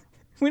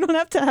 We don't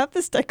have to have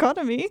this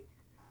dichotomy.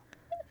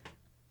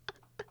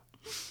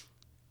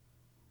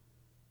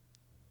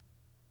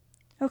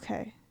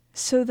 Okay.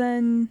 So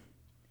then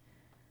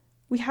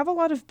we have a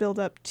lot of build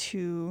up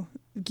to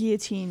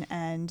guillotine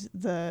and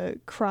the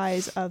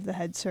cries of the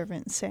head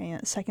servant saying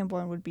that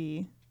secondborn would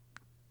be,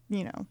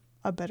 you know,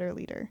 a better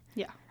leader.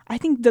 Yeah. I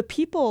think the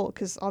people,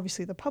 because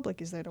obviously the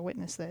public is there to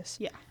witness this.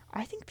 Yeah.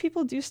 I think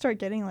people do start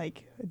getting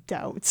like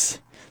doubts.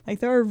 Like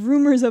there are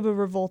rumors of a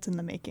revolt in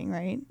the making,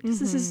 right? Because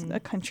this is a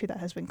country that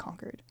has been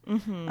conquered.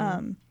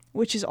 Mm-hmm.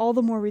 Which is all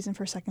the more reason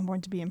for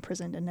secondborn to be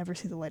imprisoned and never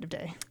see the light of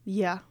day.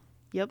 Yeah.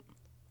 Yep.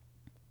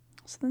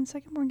 So then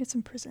secondborn gets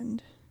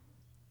imprisoned.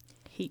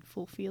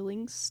 Hateful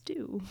feelings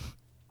stew.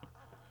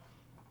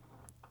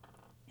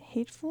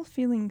 Hateful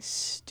feelings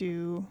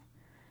stew.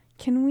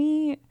 Can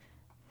we...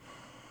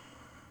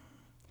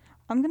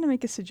 I'm going to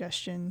make a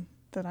suggestion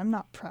that I'm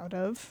not proud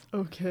of.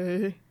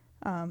 Okay.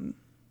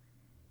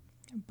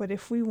 But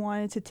if we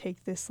wanted to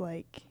take this,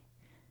 like,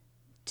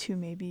 to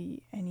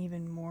maybe an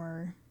even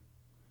more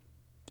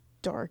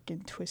dark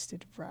and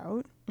twisted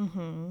route,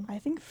 I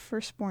think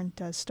firstborn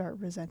does start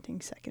resenting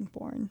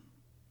secondborn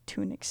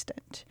to an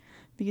extent.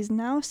 Because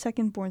now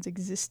secondborn's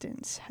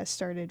existence has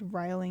started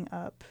riling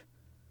up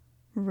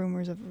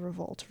rumors of a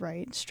revolt,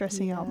 right?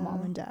 Stressing out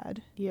mom and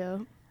dad. Yeah.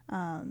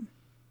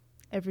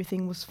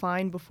 Everything was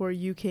fine before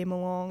you came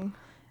along.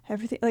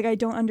 Everything, like, I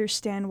don't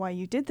understand why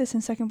you did this.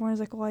 And secondborn is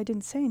like, well, I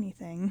didn't say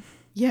anything.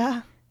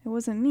 Yeah. It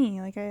wasn't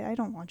me. Like, I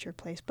don't want your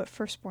place. But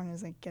firstborn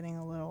is, like, getting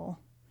a little...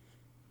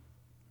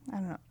 I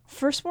don't know.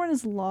 Firstborn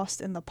is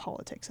lost in the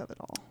politics of it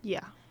all.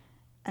 Yeah.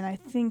 And I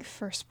think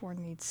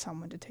firstborn needs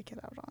someone to take it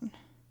out on.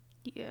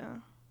 Yeah.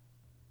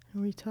 Are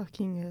we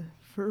talking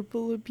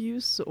verbal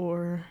abuse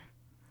or?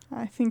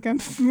 I think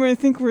we're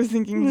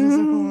thinking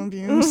physical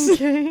abuse.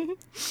 Okay.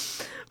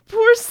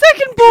 Poor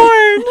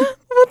secondborn!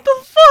 What the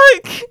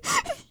fuck?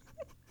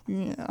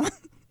 Yeah.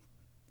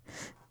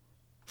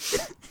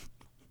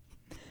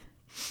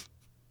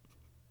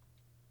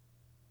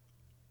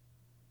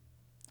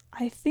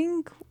 I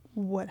think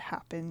what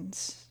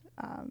happens,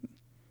 I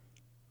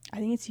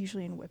think it's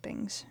usually in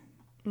whippings.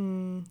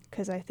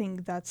 Because I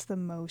think that's the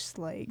most,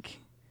 like,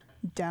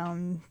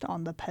 down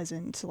on the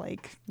peasant,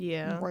 like,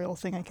 Yeah. royal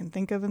thing I can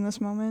think of in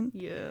this moment.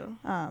 Yeah.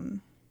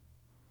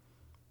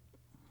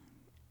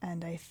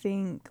 And I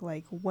think,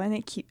 like,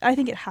 I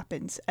think it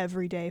happens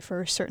every day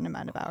for a certain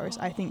amount of hours.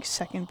 I think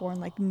secondborn,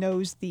 like,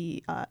 knows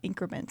the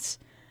increments.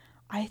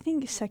 I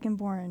think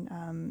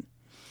secondborn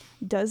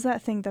does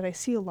that thing that I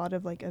see a lot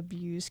of, like,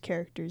 abused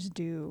characters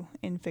do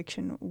in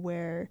fiction,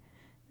 where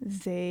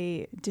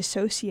they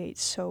dissociate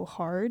so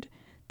hard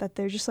that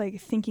they're just, like,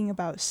 thinking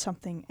about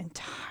something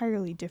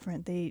entirely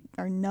different. They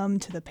are numb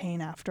to the pain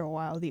after a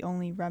while. The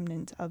only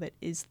remnant of it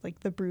is,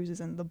 like, the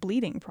bruises and the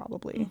bleeding,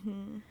 probably.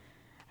 Mm-hmm.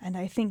 And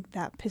I think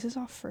that pisses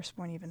off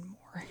firstborn even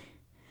more.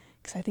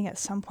 Because I think at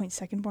some point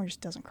secondborn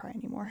just doesn't cry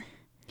anymore.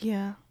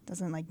 Yeah.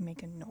 Doesn't, like,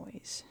 make a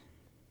noise.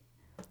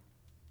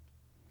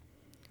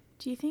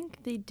 Do you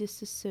think they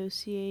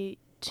disassociate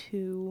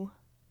to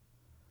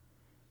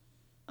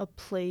a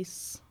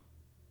place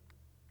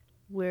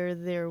where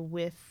they're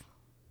with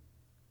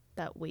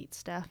that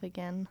waitstaff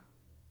again?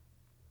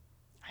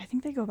 I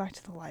think they go back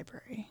to the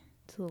library.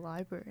 To the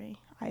library?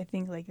 I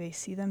think, like, they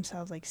see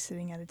themselves, like,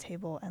 sitting at a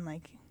table and,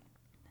 like,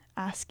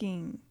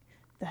 asking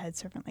the head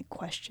servant, like,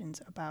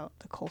 questions about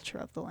the culture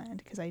of the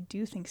land. Because I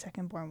do think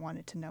secondborn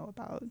wanted to know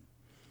about,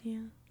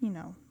 Yeah. you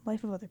know,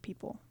 life of other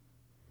people.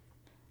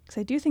 Because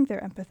I do think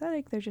they're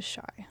empathetic, they're just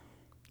shy.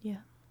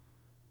 Yeah.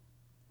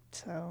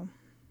 So,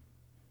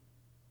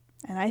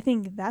 and I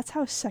think that's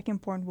how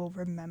secondborn will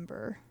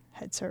remember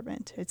head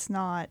servant. It's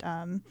not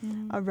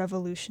a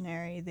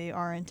revolutionary. They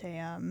aren't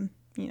a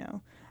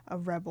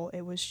rebel.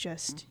 It was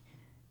just,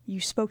 you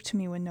spoke to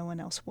me when no one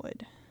else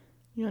would.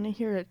 You want to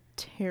hear a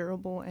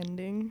terrible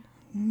ending?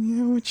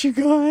 Yeah, what you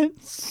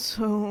got?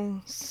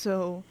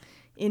 So,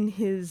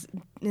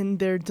 in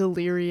their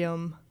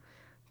delirium,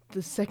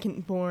 the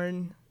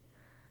secondborn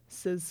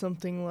says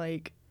something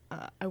like,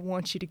 I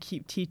want you to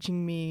keep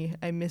teaching me,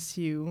 I miss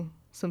you,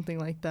 something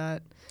like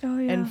that. Oh,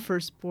 yeah. And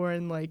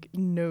firstborn, like,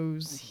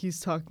 knows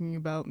he's talking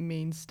about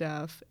main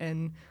staff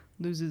and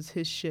loses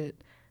his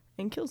shit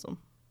and kills him.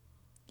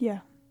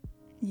 Yeah.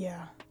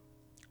 Yeah.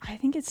 I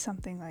think it's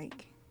something,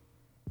 like,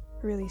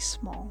 really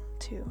small,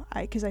 too.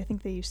 Because I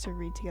think they used to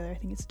read together. I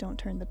think it's Don't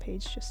Turn the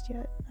Page Just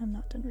Yet. I'm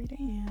not done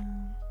reading. Yeah.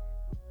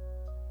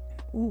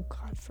 Oh,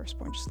 God,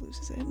 firstborn just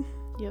loses it.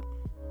 Yep.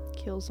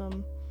 Kills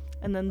him.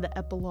 And then the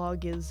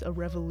epilogue is a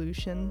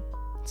revolution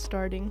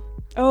starting.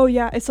 Oh,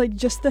 yeah. It's, like,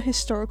 just the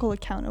historical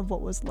account of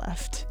what was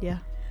left. Yeah.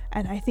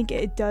 And I think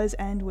it does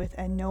end with,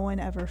 and no one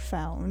ever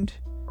found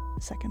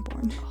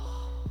secondborn.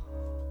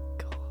 Oh,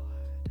 God.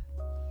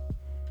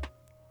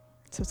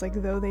 So it's like,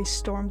 though they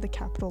stormed the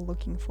Capitol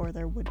looking for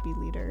their would-be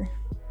leader.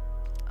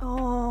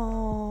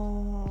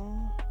 Oh.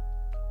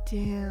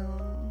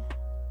 Damn.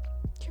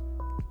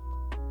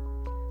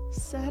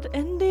 Sad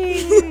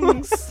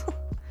endings.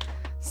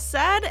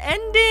 Sad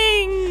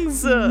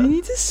endings. We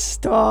need to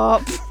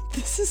stop.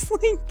 This is,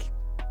 like,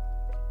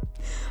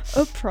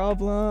 a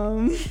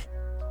problem.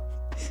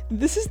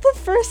 This is the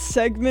first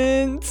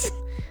segment.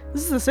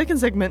 This is the second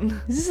segment.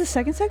 Is this the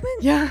second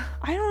segment? Yeah.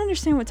 I don't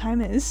understand what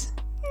time it is.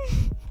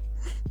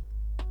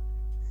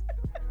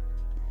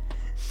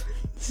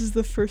 This is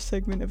the first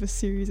segment of a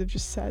series of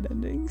just sad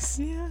endings.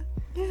 Yeah.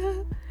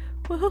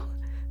 Well,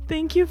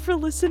 thank you for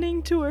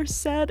listening to our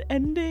sad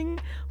ending.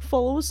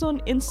 Follow us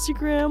on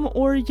Instagram,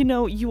 or,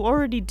 you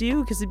already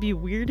do, because it'd be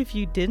weird if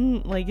you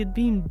didn't. Like, it'd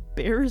be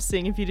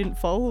embarrassing if you didn't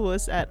follow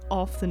us at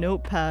Off the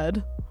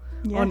Notepad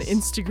on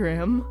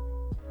Instagram.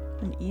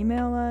 And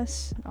email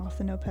us,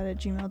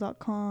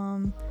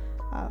 offthenotepad@gmail.com.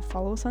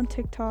 Follow us on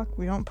TikTok.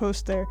 We don't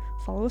post there.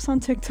 Follow us on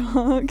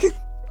TikTok.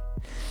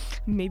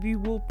 Maybe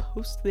we'll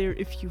post there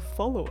if you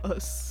follow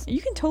us.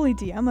 You can totally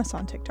DM us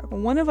on TikTok.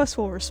 One of us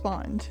will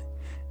respond,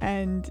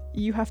 and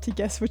you have to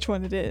guess which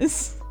one it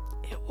is.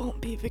 It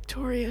won't be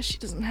Victoria. She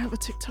doesn't have a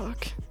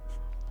TikTok.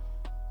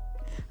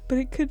 But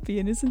it could be,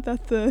 and isn't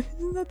that the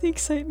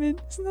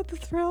excitement? Isn't that the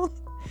thrill?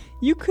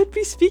 You could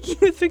be speaking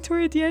with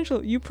Victoria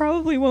D'Angelo. You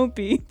probably won't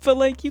be, but,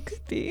 like, you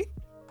could be.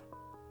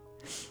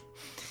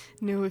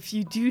 No, if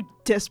you do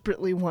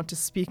desperately want to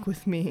speak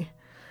with me,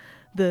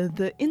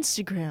 the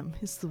Instagram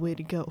is the way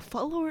to go.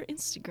 Follow our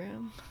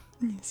Instagram.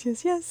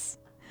 Yes.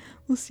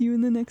 We'll see you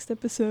in the next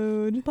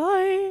episode.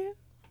 Bye.